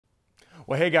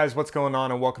Well, hey guys, what's going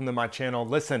on and welcome to my channel.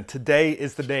 Listen, today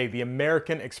is the day. The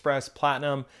American Express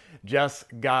Platinum just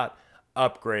got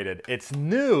upgraded. It's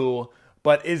new,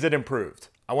 but is it improved?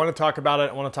 I want to talk about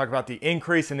it. I want to talk about the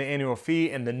increase in the annual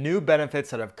fee and the new benefits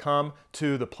that have come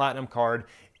to the Platinum card.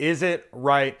 Is it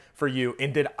right for you?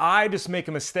 And did I just make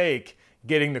a mistake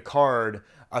getting the card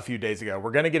a few days ago? We're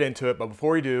going to get into it, but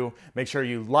before we do, make sure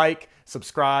you like,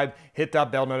 subscribe, hit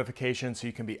that bell notification so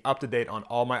you can be up to date on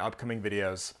all my upcoming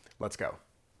videos. Let's go.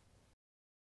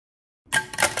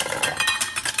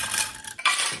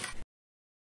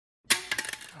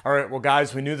 All right, well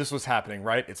guys, we knew this was happening,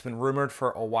 right? It's been rumored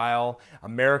for a while.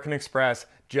 American Express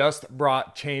just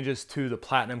brought changes to the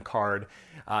Platinum card.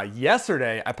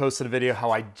 Yesterday, I posted a video how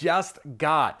I just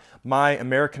got my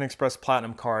American Express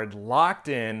Platinum card locked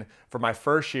in for my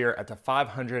first year at the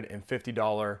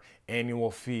 $550 annual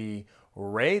fee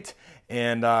rate.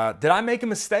 And did I make a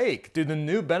mistake? Do the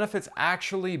new benefits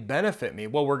actually benefit me?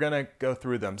 Well, we're gonna go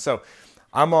through them. So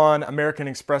I'm on American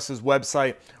Express's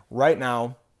website right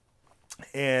now,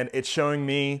 and it's showing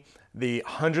me the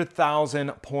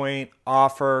 100,000 point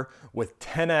offer with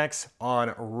 10x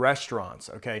on restaurants.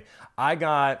 Okay, I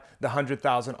got the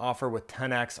 100,000 offer with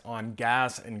 10x on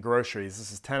gas and groceries.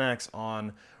 This is 10x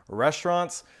on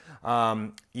restaurants.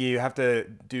 You have to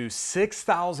do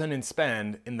 6,000 in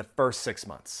spend in the first 6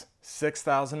 months.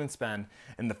 6,000 in spend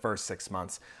in the first 6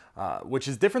 months, which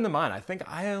is different than mine. I think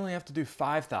I only have to do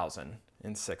 5,000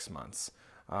 in 6 months.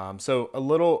 So a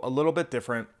little bit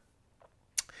different.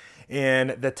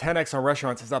 And the 10x on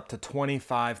restaurants is up to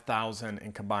 25,000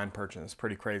 in combined purchase.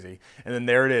 Pretty crazy. And then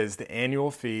there it is, the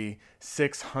annual fee,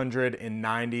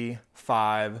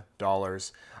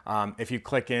 $695. If you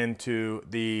click into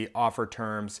the offer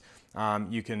terms,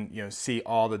 you can see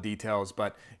all the details.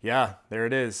 But yeah, there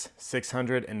it is,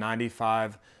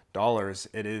 $695.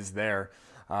 It is there.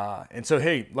 And so,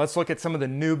 hey, let's look at some of the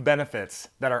new benefits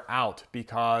that are out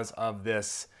because of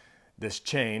this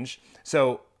change.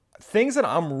 So things that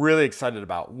I'm really excited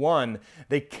about. One,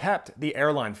 they kept the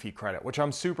airline fee credit, which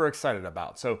I'm super excited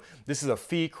about. So this is a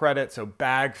fee credit, so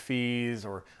bag fees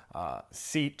or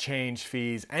seat change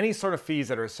fees, any sort of fees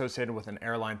that are associated with an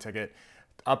airline ticket,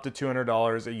 up to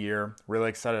 $200 a year. Really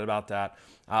excited about that.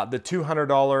 The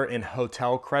 $200 in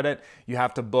hotel credit, you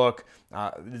have to book.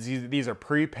 These are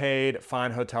prepaid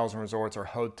fine hotels and resorts or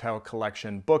hotel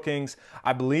collection bookings.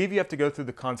 I believe you have to go through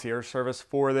the concierge service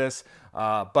for this,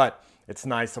 but it's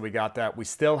nice that we got that. We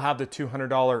still have the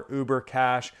 $200 Uber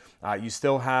cash. You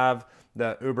still have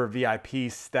the Uber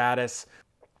VIP status.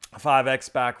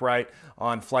 5x back right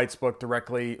on flights booked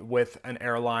directly with an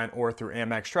airline or through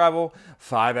Amex Travel,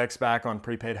 5x back on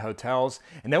prepaid hotels.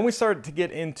 And then we started to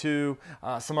get into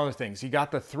some other things. You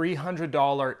got the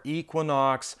 $300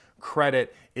 Equinox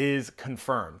credit is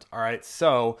confirmed. All right,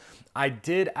 so I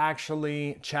did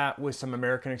actually chat with some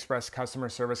American Express customer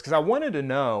service because I wanted to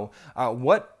know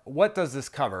what does this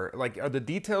cover? Like, are the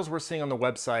details we're seeing on the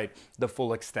website the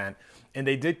full extent? And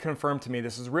they did confirm to me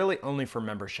this is really only for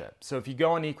membership. So if you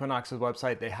go on Equinox's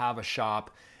website, they have a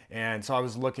shop. And so I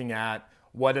was looking at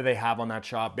what do they have on that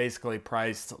shop, basically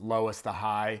priced lowest to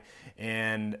high.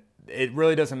 And it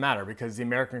really doesn't matter because the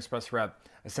American Express rep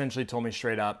essentially told me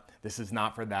straight up, this is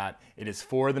not for that. It is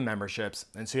for the memberships.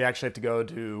 And so you actually have to go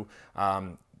to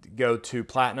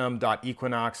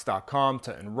platinum.equinox.com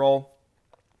to enroll.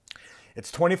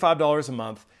 It's $25 a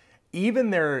month. Even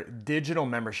their digital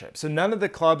membership. So none of the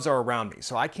clubs are around me.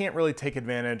 So I can't really take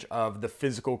advantage of the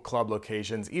physical club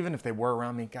locations. Even if they were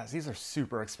around me, guys, these are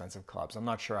super expensive clubs. I'm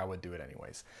not sure I would do it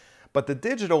anyways. But the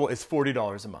digital is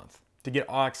 $40 a month to get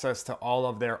access to all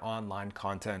of their online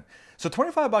content. So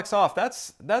 25 bucks off,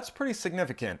 that's pretty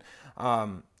significant.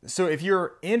 So if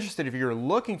you're interested, if you're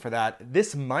looking for that,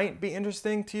 this might be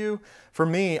interesting to you. For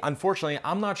me, unfortunately,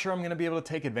 I'm not sure I'm gonna be able to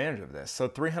take advantage of this. So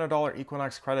 $300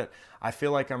 Equinox credit, I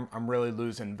feel like I'm really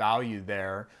losing value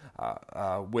there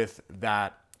with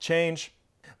that change.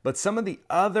 But some of the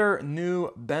other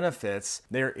new benefits,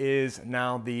 there is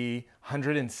now the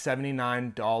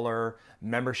 $179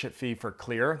 membership fee for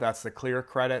Clear. That's the Clear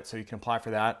credit, so you can apply for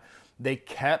that. They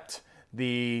kept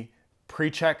the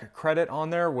pre-check credit on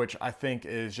there, which I think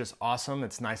is just awesome.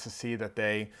 It's nice to see that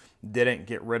they didn't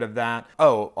get rid of that.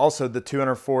 Oh, also the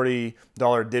 $240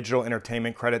 digital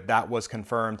entertainment credit, that was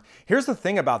confirmed. Here's the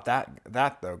thing about that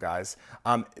though, guys.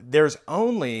 It's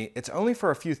only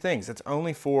for a few things. It's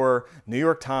only for New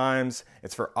York Times,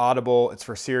 it's for Audible, it's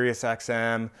for Sirius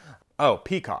XM. Oh,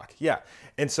 Peacock, yeah.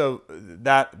 And so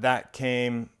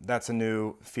that's a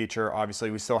new feature. Obviously,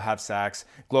 we still have Saks,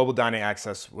 global dining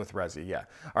access with Resi, yeah.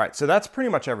 All right, so that's pretty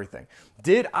much everything.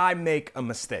 Did I make a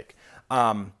mistake?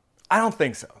 I don't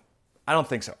think so. I don't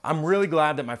think so. I'm really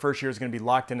glad that my first year is going to be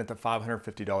locked in at the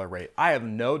 $550 rate. I have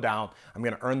no doubt I'm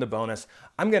going to earn the bonus.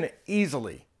 I'm going to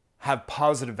easily have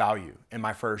positive value in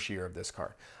my first year of this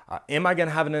card. Am I going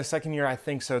to have it in the second year? I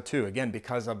think so too. Again,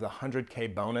 because of the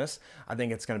 100K bonus, I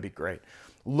think it's going to be great.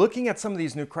 Looking at some of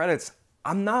these new credits,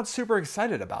 I'm not super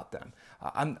excited about them.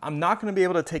 I'm not going to be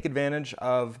able to take advantage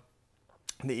of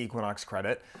the Equinox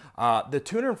credit. The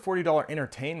 $240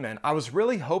 entertainment, I was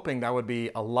really hoping that would be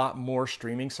a lot more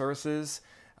streaming services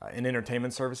and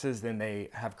entertainment services than they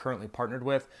have currently partnered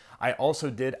with. I also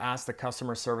did ask the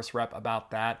customer service rep about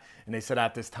that, and they said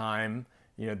at this time,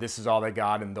 this is all they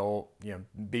got, and they'll,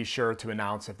 be sure to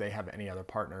announce if they have any other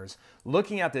partners.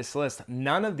 Looking at this list,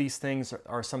 none of these things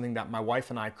are something that my wife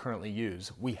and I currently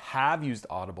use. We have used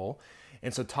Audible,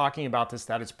 and so talking about this,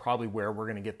 that is probably where we're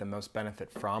going to get the most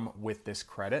benefit from with this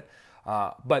credit.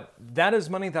 But that is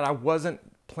money that I wasn't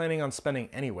planning on spending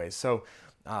anyway. So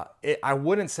I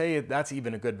wouldn't say that's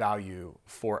even a good value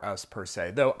for us per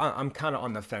se, though I'm kind of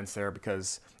on the fence there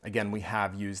because, again, we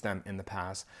have used them in the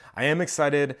past. I am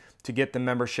excited to get the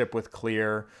membership with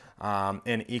Clear,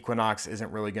 and Equinox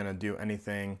isn't really going to do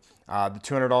anything. The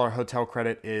 $200 hotel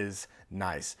credit is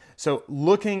nice. So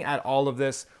looking at all of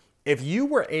this, if you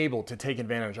were able to take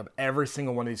advantage of every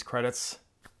single one of these credits,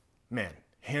 man,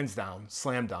 hands down,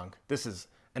 slam dunk. This is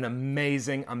an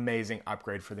amazing, amazing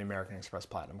upgrade for the American Express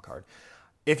Platinum card.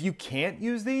 If you can't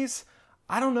use these,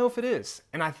 I don't know if it is.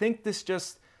 And I think this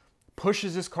just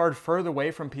pushes this card further away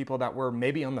from people that were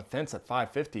maybe on the fence at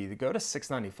 $550. To go to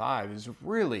 $695 is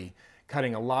really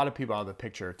cutting a lot of people out of the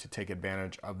picture to take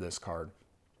advantage of this card.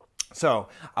 So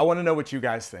I want to know what you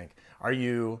guys think. Are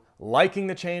you liking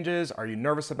the changes? Are you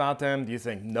nervous about them? Do you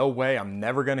think, no way, I'm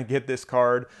never going to get this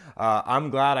card? I'm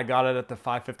glad I got it at the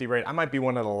 $550 rate. I might be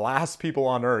one of the last people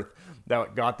on earth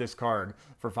that got this card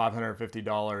for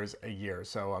 $550 a year.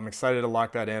 So I'm excited to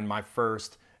lock that in. My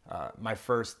first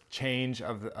change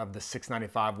of the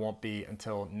 $695 won't be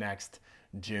until next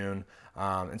June.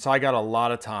 And so I got a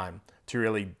lot of time to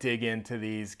really dig into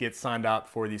these, get signed up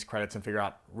for these credits and figure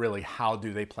out really how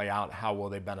do they play out, how will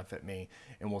they benefit me,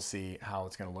 and we'll see how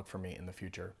it's gonna look for me in the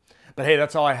future. But hey,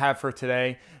 that's all I have for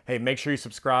today. Hey, make sure you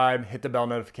subscribe, hit the bell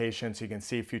notification so you can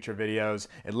see future videos,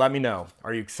 and let me know,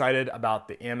 are you excited about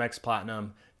the Amex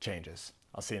Platinum changes?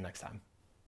 I'll see you next time.